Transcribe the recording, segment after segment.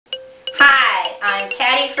I'm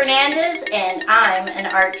Patty Fernandez and I'm an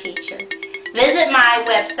art teacher. Visit my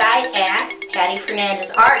website at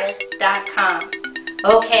pattyfernandezartist.com.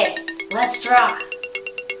 Okay, let's draw.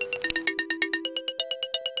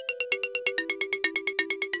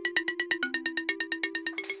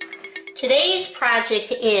 Today's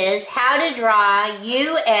project is how to draw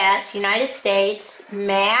U.S. United States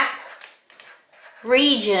map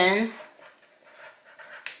region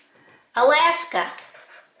Alaska.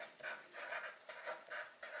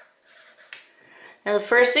 Now the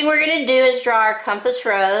first thing we're going to do is draw our compass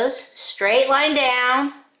rose. Straight line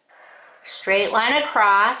down, straight line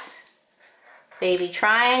across, baby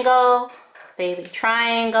triangle, baby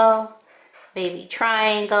triangle, baby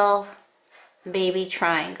triangle, baby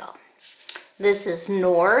triangle. This is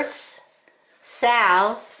north,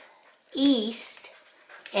 south, east,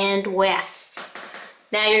 and west.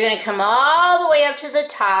 Now you're going to come all the way up to the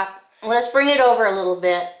top. Let's bring it over a little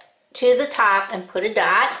bit to the top and put a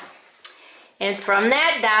dot. And from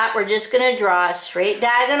that dot, we're just going to draw a straight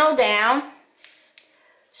diagonal down,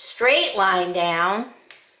 straight line down,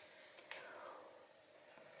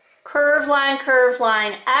 curve line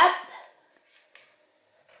up,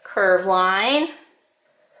 curve line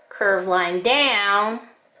down,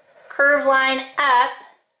 curve line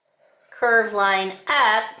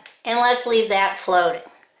up, and let's leave that floating.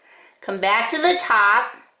 Come back to the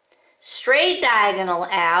top, straight diagonal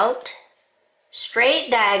out, straight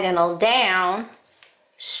diagonal down,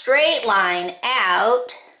 straight line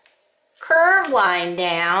out, curve line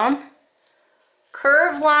down,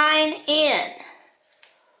 curve line in,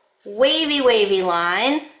 wavy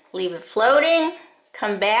line, leave it floating,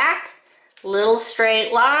 come back, little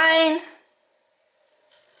straight line,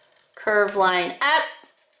 curve line up,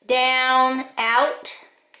 down, out,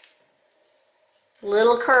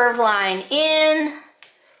 little curve line in,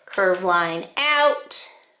 curve line out,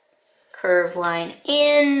 curve line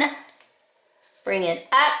in, bring it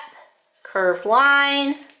up, curve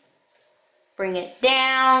line, bring it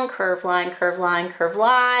down, curve line,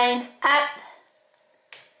 up,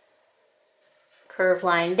 curve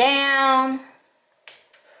line down,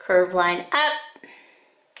 curve line up,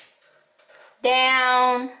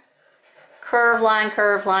 down, curve line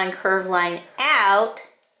out,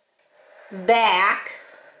 back,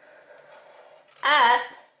 up,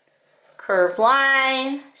 curve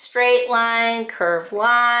line, straight line,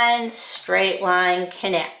 straight line,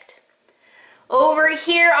 connect. Over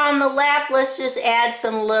here on the left, let's just add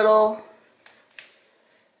some little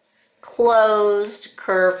closed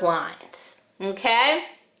curve lines. Okay?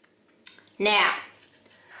 Now,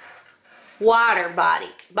 water body,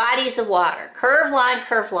 bodies of water. Curve line,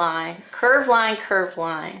 curve line, curve line, curve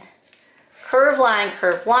line, curve line,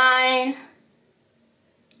 curve line.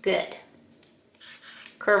 Good.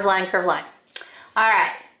 Curve line. All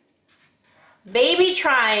right. Baby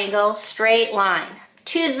triangle, straight line.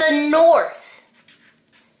 To the north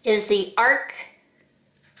is the Arctic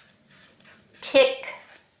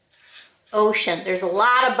Ocean. There's a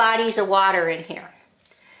lot of bodies of water in here.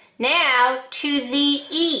 Now, to the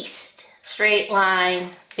east, straight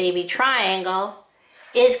line, baby triangle,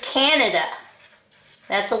 is Canada.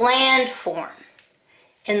 That's a landform.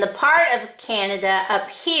 And the part of Canada up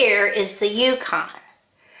here is the Yukon.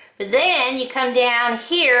 But then you come down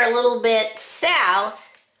here a little bit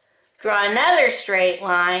south, draw another straight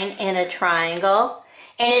line and a triangle,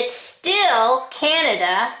 and it's still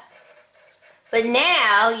Canada, but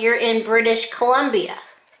now you're in British Columbia.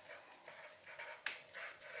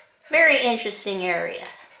 Very interesting area.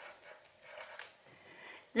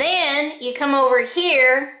 Then you come over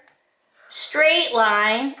here, straight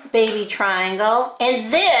line, baby triangle,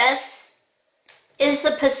 and this is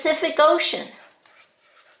the Pacific Ocean.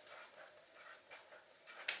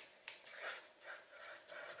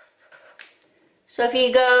 So if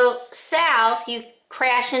you go south, you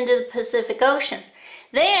crash into the Pacific Ocean.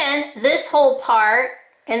 Then this whole part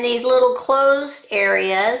and these little closed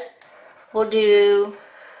areas will do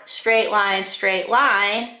straight line,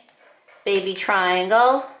 baby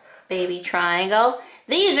triangle.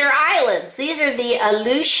 These are islands. These are the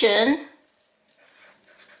Aleutian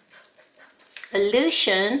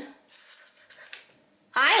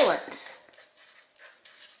Islands.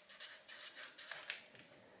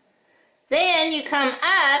 Then you come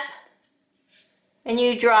up and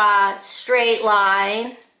you draw straight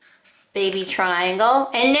line, baby triangle,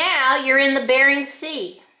 and now you're in the Bering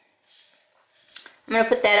Sea. I'm going to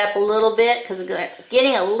put that up a little bit because it's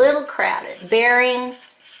getting a little crowded. Bering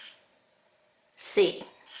Sea.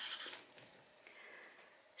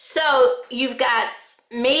 So you've got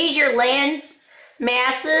major land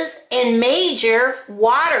masses and major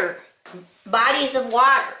water, bodies of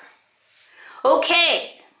water.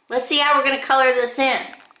 Okay, let's see how we're going to color this in.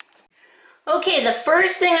 Okay, the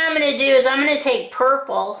first thing I'm going to do is I'm going to take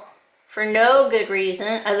purple for no good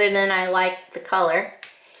reason other than I like the color.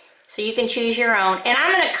 So you can choose your own. And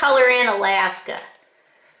I'm going to color in Alaska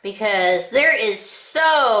because there is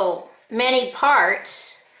so many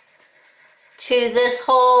parts to this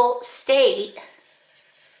whole state.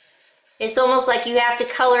 It's almost like you have to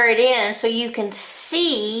color it in so you can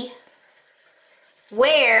see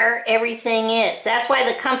where everything is. That's why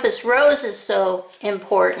the compass rose is so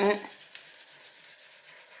important,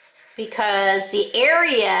 because the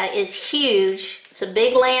area is huge. It's a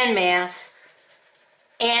big landmass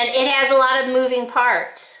and it has a lot of moving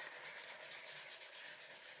parts.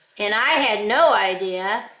 And I had no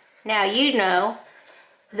idea, now you know,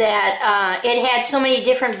 that it had so many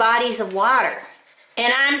different bodies of water.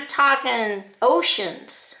 And I'm talking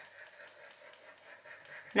oceans.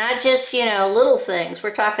 Not just, you know, little things.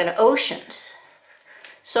 We're talking oceans.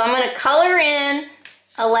 So I'm going to color in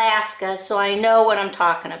Alaska so I know what I'm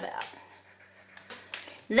talking about.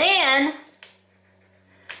 Then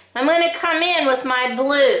I'm going to come in with my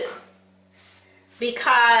blue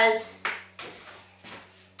because,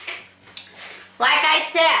 like I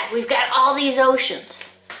said, we've got all these oceans.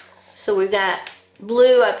 So we've got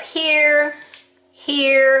blue up here,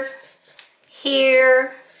 here,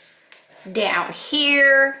 here, down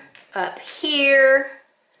here, up here,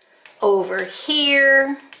 over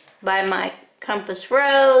here by my compass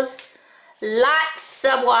rose. Lots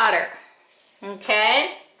of water.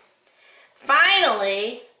 Okay?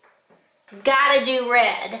 Finally, gotta do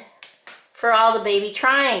red for all the baby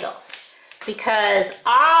triangles, because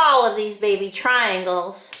all of these baby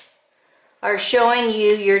triangles are showing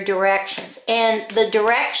you your directions. And the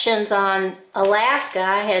directions on Alaska,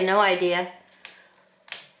 I had no idea,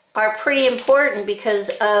 are pretty important because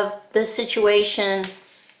of the situation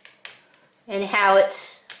and how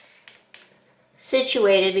it's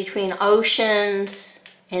situated between oceans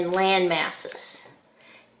and land masses.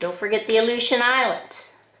 Don't forget the Aleutian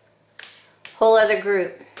Islands. Whole other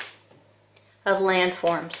group of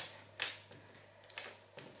landforms.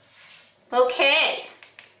 Okay.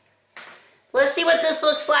 Let's see what this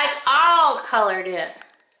looks like all colored in.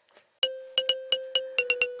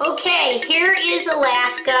 Okay, here is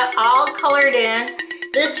Alaska all colored in.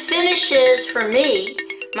 This finishes, for me,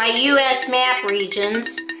 my U.S. map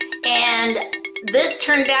regions, and this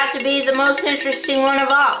turned out to be the most interesting one of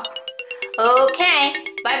all. Okay,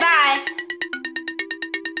 bye-bye.